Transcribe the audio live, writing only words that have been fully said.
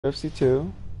UFC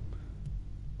 2,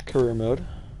 career mode,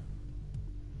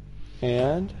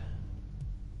 and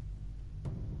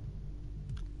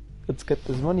let's get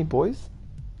this money, boys.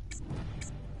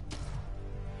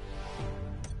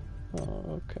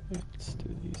 Okay, let's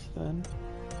do these then.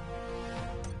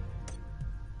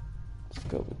 Let's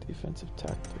go with defensive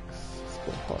tactics. Let's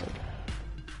go hard.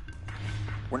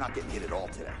 We're not getting hit at all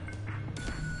today.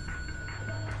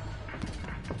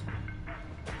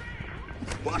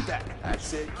 Block that.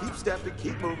 That's it. Keep stepping.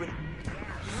 Keep moving.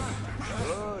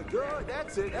 Good, good.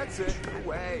 That's it. That's it. No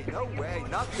way. No way.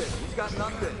 Nothing. He's got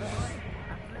nothing.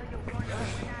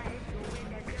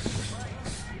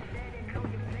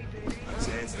 That's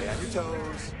it. Stay on your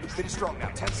toes. Finish strong now.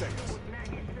 10 seconds.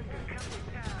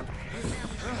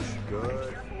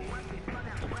 Good.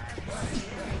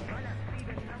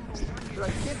 But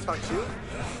I can't touch you.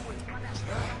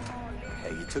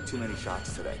 Hey, you took too many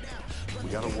shots today. We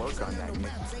gotta work on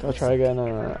that. I'll try again.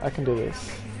 I can do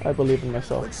this. I believe in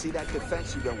myself. Let's see that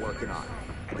defense you've been working on.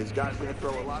 This guy's gonna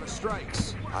throw a lot of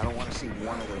strikes. I don't want to see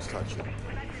one of those touch you.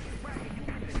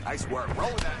 Nice work. Roll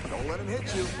with that. Don't let him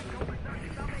hit you.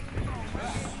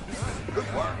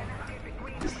 Good work.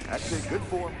 That's it. Good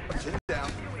form. Chin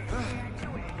down.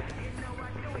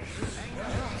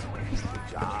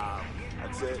 Good job.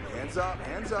 That's it. Hands up.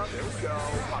 Hands up. There we go.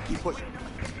 Come on, keep pushing.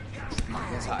 Come on,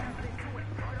 hands high.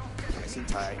 Nice and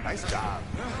tight. Nice job.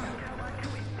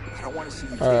 I don't want to see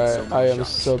you take so many I am shots.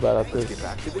 so bad at Let's this. get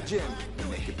back to the gym and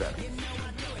make it better.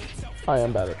 I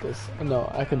am bad at this.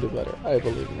 No, I can do better. I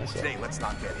believe in myself. Today, let's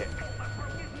not get hit.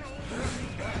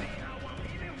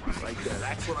 Right there.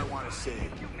 That's what I want to see.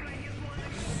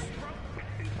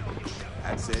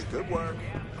 That's it. Good work.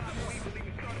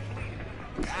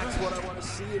 That's what I want to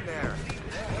see in there.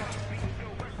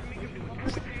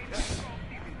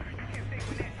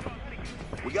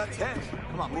 We got 10.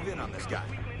 Come on, move in on this guy.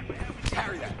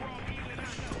 Carry that.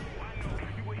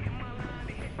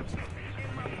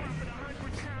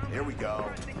 There we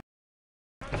go.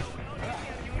 All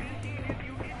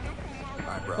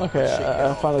right, bro. Okay,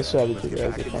 I found a strategy,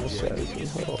 guys. I found a strategy.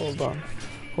 Hold on.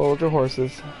 Hold your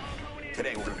horses.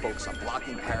 Today we're going to focus on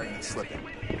blocking, parrying, and slipping.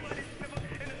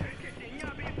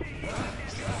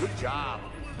 Good job.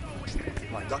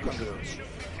 Come on, duck under those.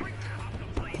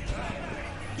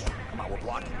 Come on, we're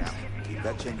blocking now. Keep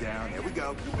that chin down. There we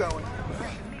go. Keep going.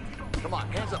 Come on,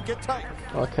 hands up. Get tight.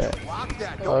 Okay. Block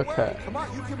that. Don't Okay. worry. Come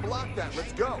on, you can block that.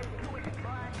 Let's go.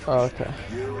 Okay.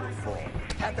 Beautiful.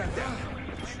 Pat that down.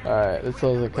 Alright, this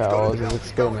was a cow. I was just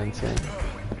experimenting.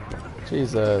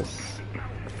 Jesus.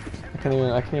 I can't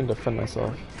even defend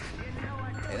myself.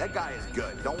 Hey, that guy is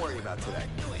good. Don't worry about today.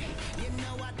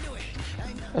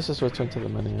 Let's just return to the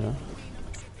menu.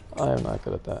 I am not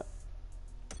good at that.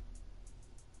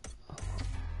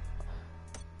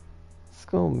 Let's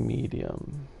go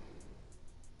medium.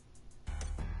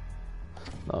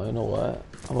 No, you know what?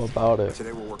 I'm about it.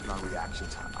 Today we're working on reaction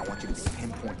time. I want you to be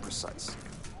pinpoint precise.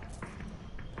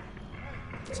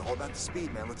 It's all about the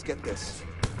speed, man. Let's get this.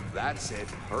 That's it.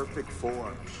 Perfect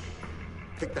form.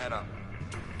 Pick that up.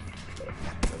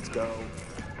 Let's go.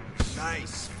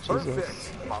 Nice. Perfect.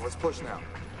 Jesus. Come on, let's push now.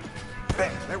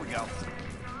 Bang. There we go.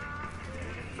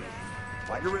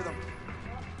 Find your rhythm.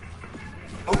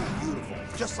 Oh, beautiful.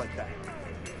 Just like that.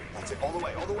 That's it. All the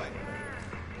way. All the way.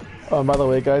 By the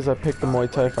way, guys, I picked the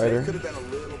Muay Thai It fighter. could have been a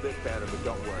little bit better, but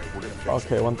don't worry. We're going to fix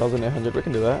it. Okay, 1,800. We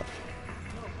can do that.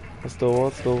 Let's do it.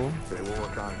 Let's do it. Today we'll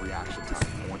work on reaction time.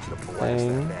 I want you to blast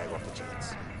Bang. that bag off the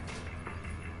chains.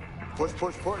 Push,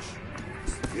 push, push.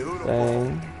 Beautiful.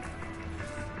 Bang.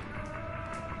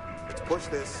 Let's push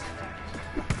this.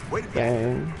 Wait a minute.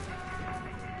 Bang.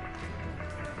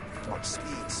 Come on,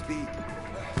 speed, speed.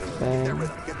 Get Bang. that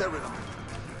rhythm, get that rhythm.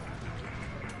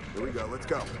 Here we go, let's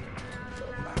go.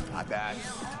 Not bad.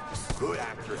 Good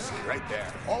accuracy right there.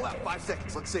 All out, 5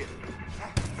 seconds, let's see it.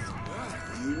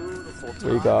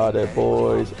 Beautiful. We got it,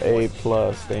 boys. A+.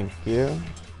 Thank you.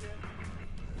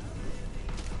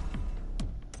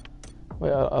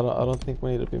 Wait, I don't think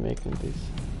we need to be making these.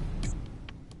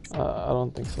 I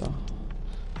don't think so.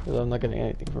 Because I'm not getting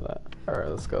anything from that. Alright,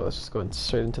 let's go. Let's just go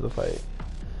straight into the fight.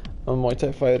 I'm a Muay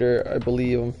Thai fighter. I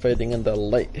believe I'm fighting in the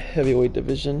light heavyweight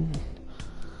division.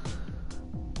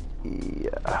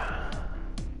 Yeah.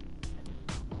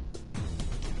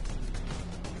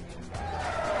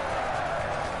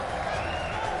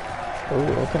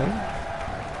 Oh, okay.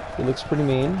 He looks pretty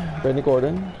mean. Randy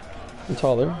Gordon. I'm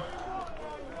taller.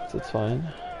 So it's fine.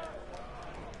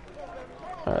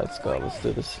 Alright, let's go. Let's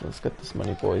do this. Let's get this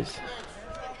money, boys.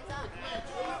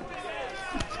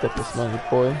 Let's get this money,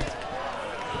 boy.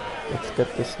 Let's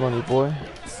get this money, boy.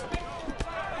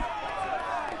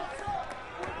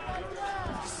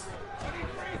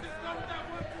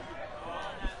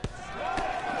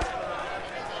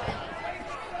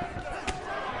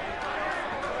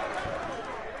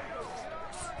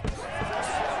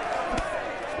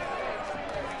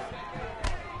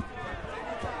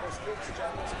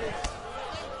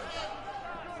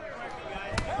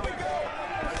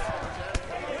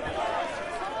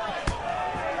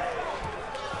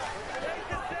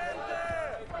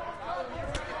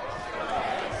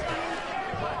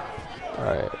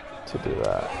 Alright, to do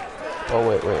that. Oh,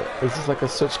 wait. Is this like a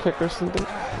switch kick or something?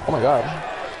 Oh my god.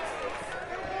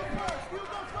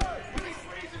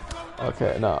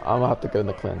 Okay, no, I'm gonna have to get in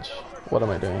the clinch. What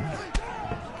am I doing?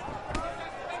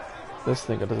 This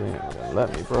nigga doesn't even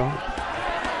let me, bro.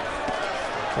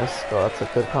 Let's go, that's a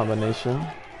good combination.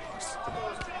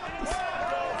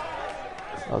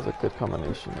 That was a good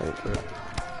combination right there.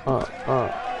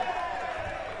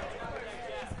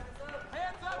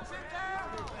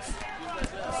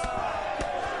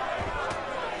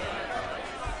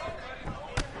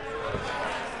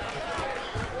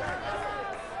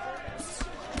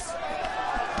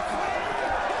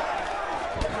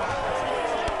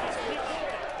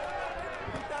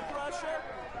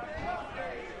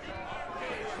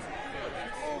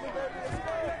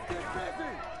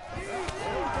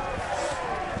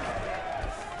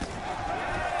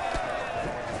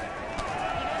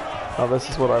 Now this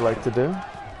is what I like to do.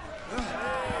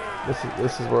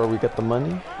 This is where we get the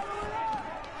money.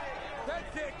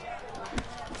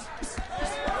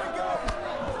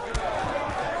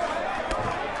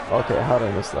 Okay, how did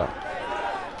I miss that?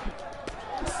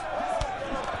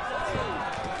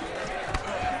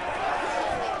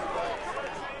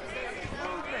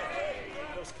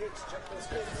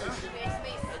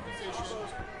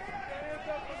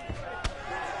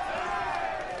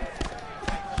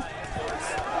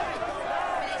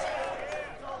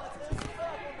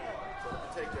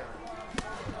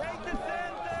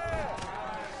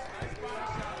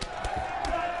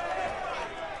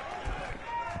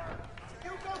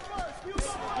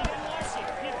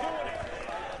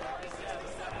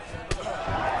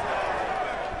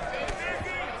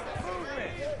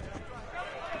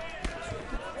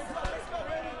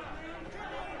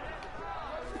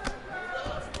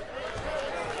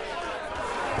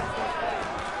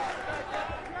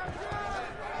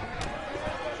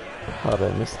 How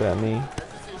did I miss that knee?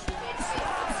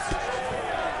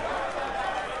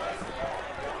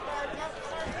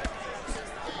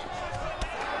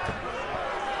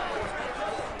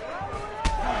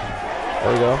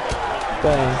 There we go.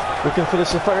 Bang. We can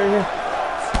finish the fight right here.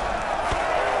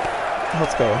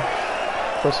 Let's go.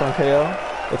 First round KO.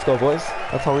 Let's go, boys.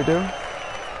 That's how we do.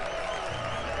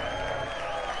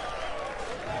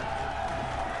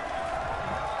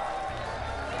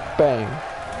 Bang.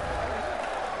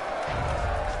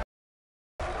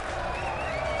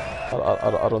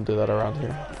 I don't do that around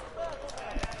here.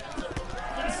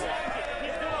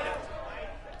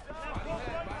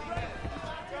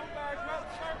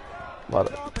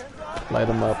 Light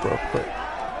him up real quick.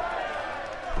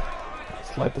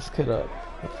 Let's light this kid up.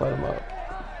 Let's light him up.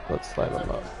 Let's light him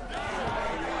up.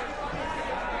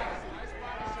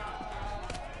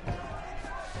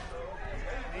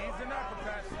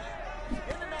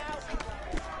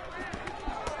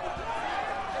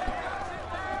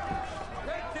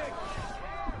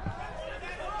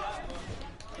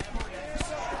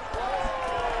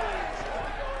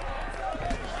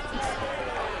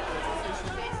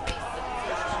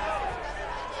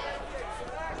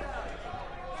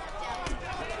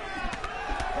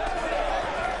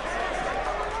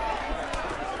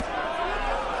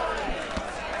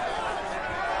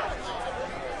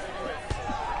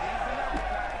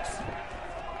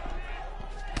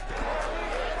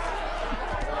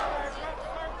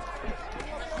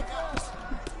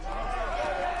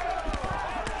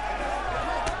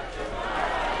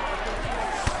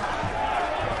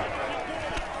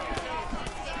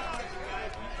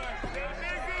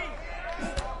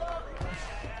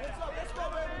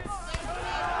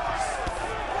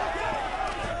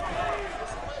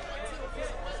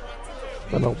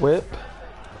 Then a whip.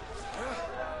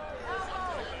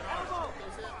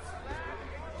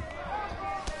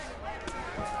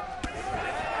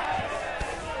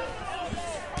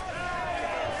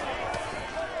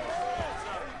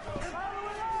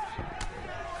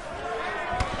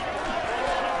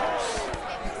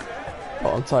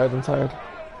 Oh, I'm tired, I'm tired.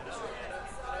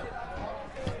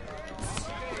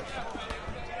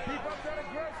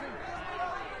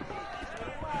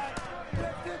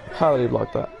 How did he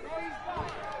block that?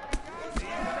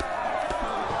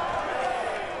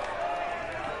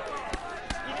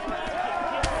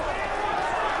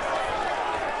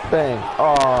 Bang.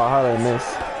 Oh, how did I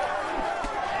miss?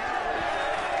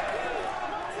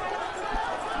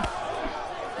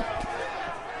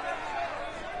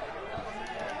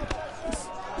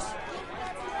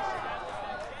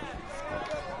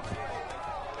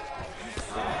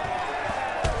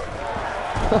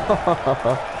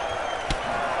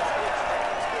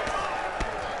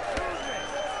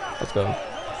 Let's go.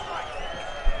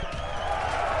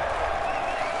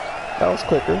 That was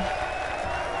quicker.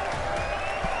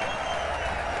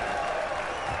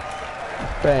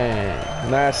 Bang.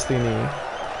 Nasty knee.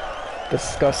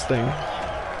 Disgusting.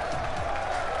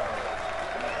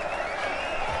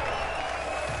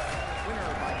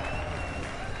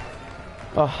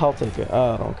 Oh, I'll take it.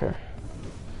 I don't care.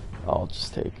 I'll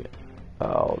just take it.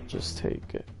 I'll just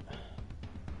take it.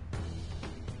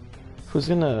 Who's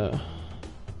gonna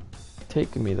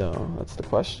take me though? That's the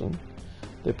question.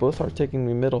 They both are taking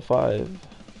me middle 5.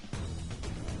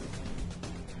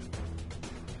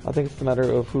 I think it's a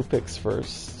matter of who picks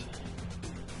first.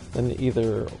 Then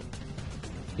either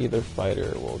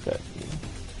fighter will get me.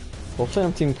 Hopefully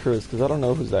I'm Team Cruz, because I don't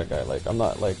know who's that guy. Like, I'm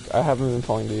not, like, I haven't been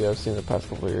following the UFC in the past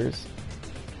couple of years.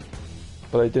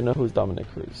 But I do know who's Dominic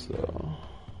Cruz, so...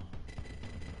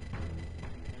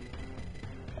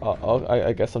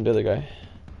 I guess I'm the other guy.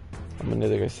 I'm on the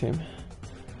other guy's team.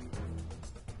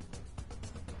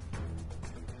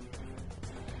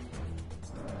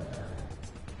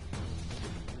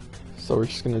 So we're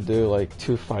just gonna do like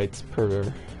 2 fights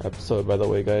per episode, by the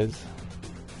way, guys.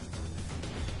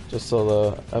 Just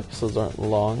so the episodes aren't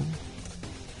long.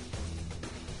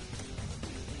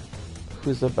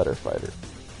 Who's the better fighter?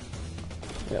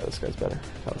 Yeah, this guy's better.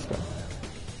 Let's go.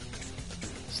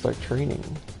 Start training.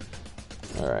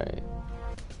 Alright.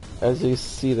 As you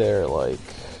see there, like,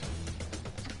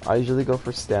 I usually go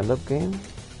for stand-up game.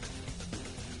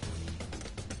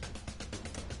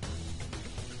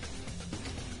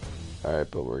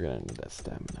 Alright, but we're gonna need that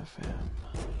stamina, fam.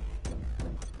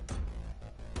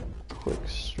 Quick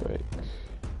strike.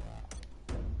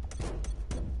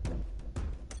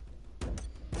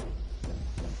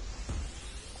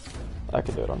 I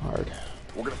can do it on hard.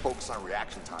 We're gonna focus on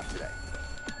reaction time today.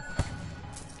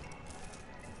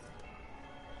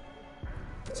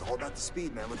 It's all about the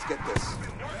speed, man. Let's get this.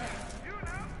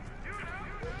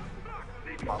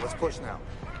 Come on, let's push now.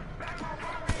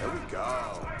 There we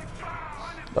go.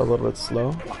 A little bit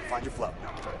slow. Come on, find your flow.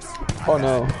 Oh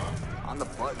no. On the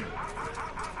button.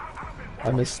 I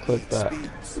misclicked that.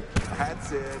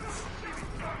 That's it.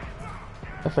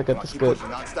 If I get this good.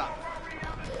 Non-stop.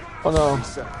 Oh no.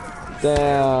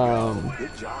 Damn.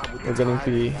 Good job with We're getting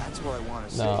timing. P. That's what I want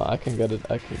to see. No, I can get it.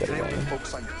 I can get Today we're it. gonna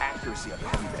focus on your accuracy on the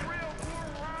heavy band.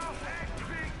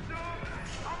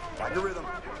 Find the rhythm.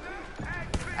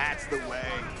 That's the way.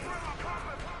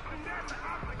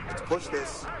 Let's push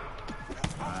this.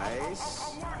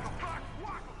 Nice.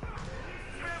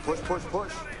 Push, push,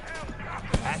 push.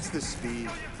 That's the speed.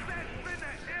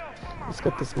 Let's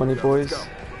get this money, boys.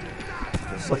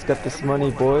 Let's get this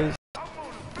money, boys.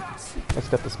 Let's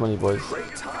get this money, boys.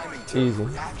 Great timing. Easy.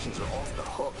 Reactions are off the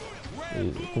hook.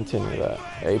 Easy. Continue that.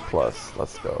 A+.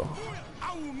 Let's go.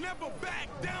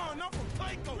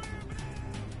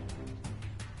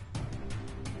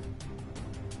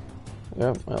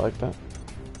 Yep, I like that.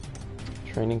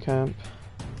 Training camp.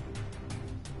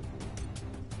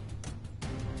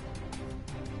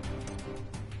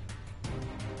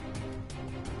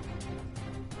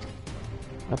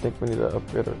 I think we need to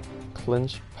upgrade our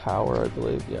clinch power, I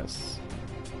believe. Yes.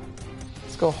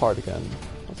 Let's go hard again.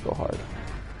 Let's go hard.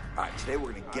 Alright, today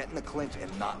we're gonna get in the clinch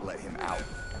and not let him out.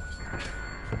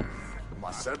 Come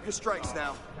on, set up your strikes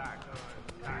now.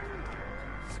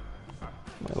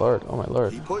 My lord, oh my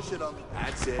lord. Keep pushing him.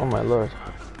 That's it. Oh my lord.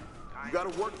 You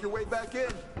gotta work your way back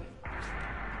in.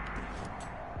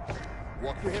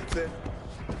 Walk your hips in.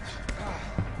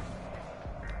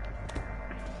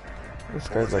 This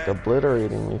guy's like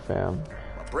obliterating me, fam.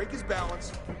 Break his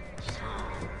balance.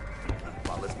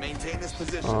 Come on, let's maintain this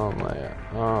position. Oh my god.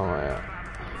 Oh my god.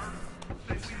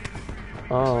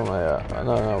 Oh my god.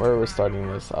 No, where we're starting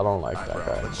this, I don't like that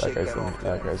guy.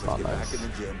 That guy's not nice. Back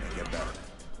in the gym and get better.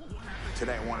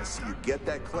 Today I want to see you get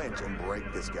that clinch and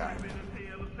break this guy.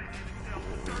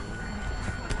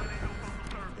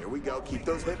 Here we go. Keep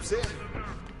those hips in.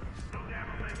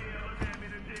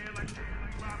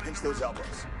 Pinch those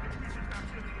elbows.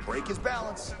 Break his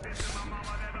balance.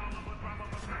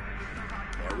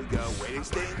 There we go. Wait and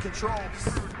stay in control.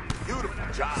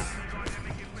 Beautiful job.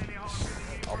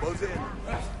 Elbows in.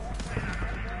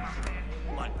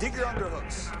 Come on, dig your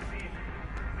underhooks.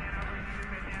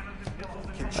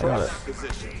 Control that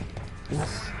position.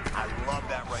 Yes. I love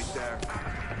that right there.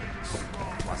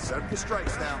 Come on, set up your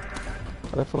strikes now.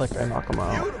 But I feel like I knock him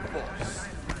out. Beautiful.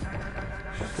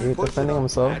 He's defending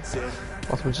himself.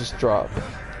 Watch me just drop.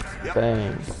 Yep.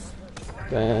 Bang.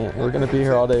 Bang. We're gonna be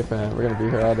here all day, fam. We're gonna be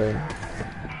here all day.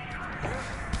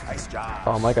 Nice job.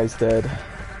 Oh, my guy's dead.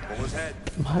 Pull his head.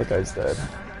 My guy's dead.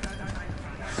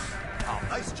 Oh,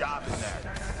 nice job in there.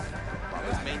 Well,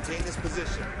 let's maintain this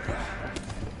position.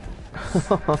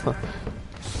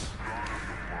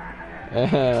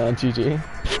 And GG.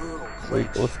 Sweet.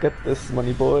 Let's get this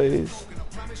money, boys.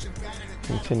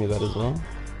 Continue that as well.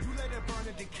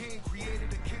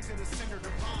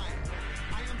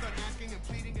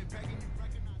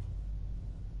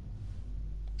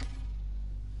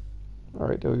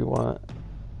 Alright, do we want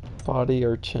body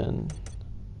or chin?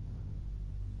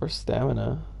 Or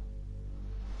stamina?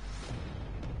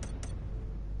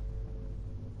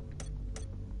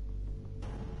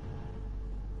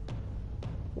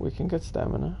 We can get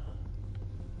stamina.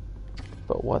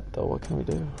 But what though? What can we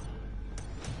do?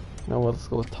 No, well, let's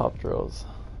go with top drills.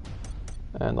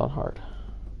 And on hard.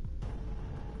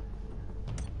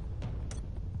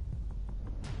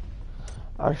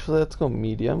 Actually, let's go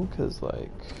medium, because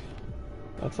like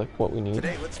that's like what we need.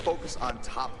 Today, let's focus on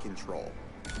top control.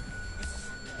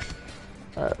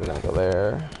 Alright, we're gonna go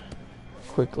there.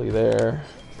 Quickly there.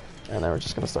 And then we're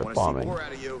just gonna start bombing. More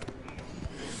out of you.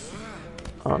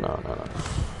 Oh no.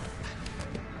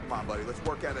 Come on, buddy, let's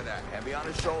work out of that. Heavy on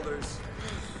his shoulders.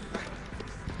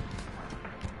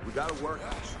 We gotta work.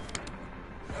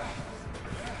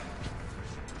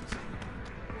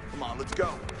 Come on, let's go.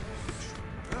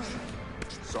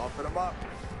 Soften him up.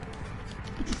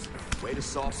 Way to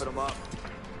soften him up.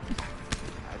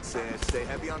 That's it. Stay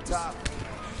heavy on top.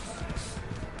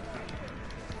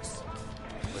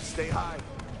 Let's stay high.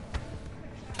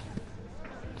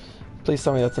 Please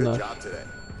tell me that's enough. Good job today.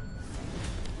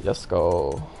 Yes,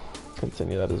 go.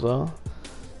 Continue that as well.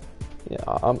 Yeah,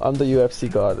 I'm the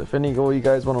UFC god. If any of you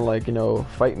guys want to, like, you know,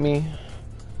 fight me,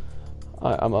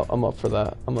 I'm up for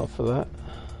that. I'm up for that.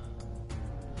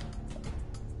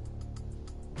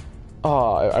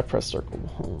 Oh, I pressed circle.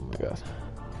 Oh my god.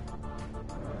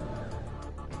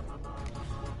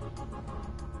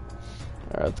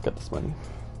 Alright, let's get this money.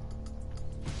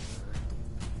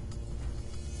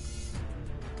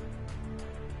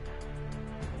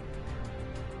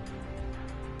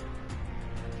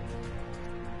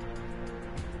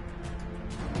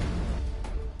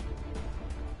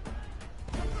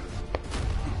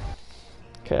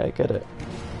 Okay, I get it.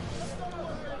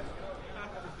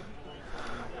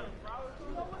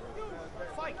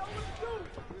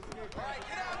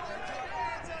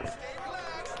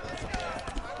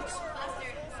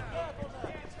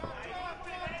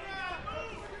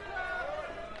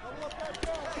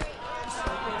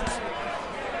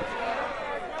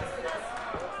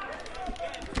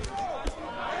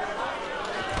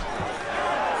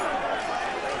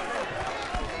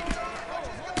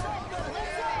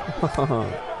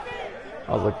 That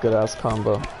was a good ass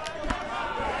combo.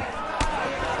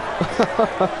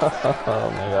 Oh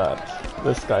my god,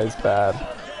 this guy's bad.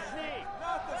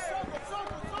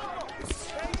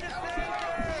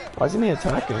 Why isn't he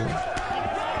attacking?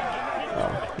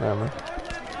 Oh, never.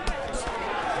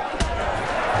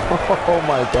 Oh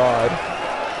my god.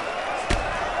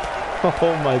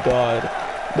 Oh my god.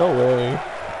 No way.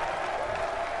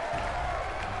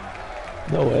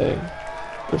 No way.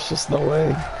 There's just no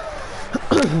way.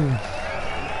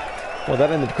 Well,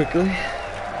 that ended quickly.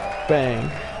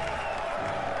 Bang.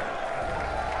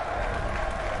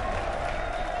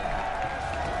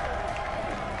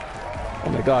 Oh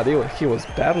my god, he was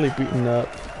badly beaten up.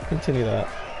 Continue that.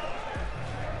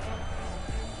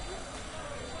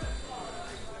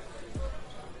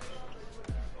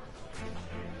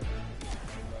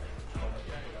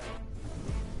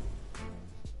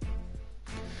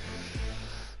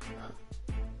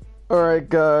 Alright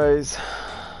guys,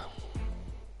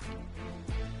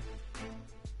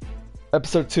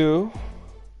 episode 2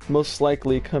 most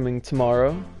likely coming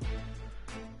tomorrow,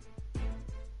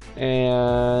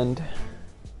 and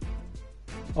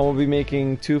I will be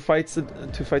making two fights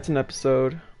an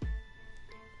episode.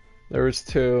 There was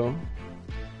 2,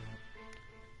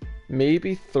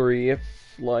 maybe 3 if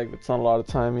like it's not a lot of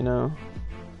time, you know.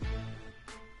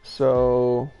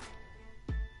 So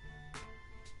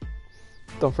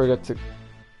don't forget to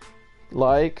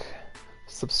like,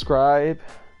 subscribe,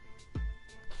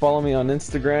 follow me on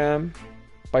Instagram,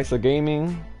 Baisa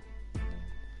Gaming,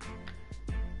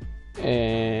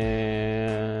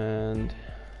 and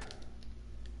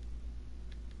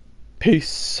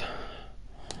peace.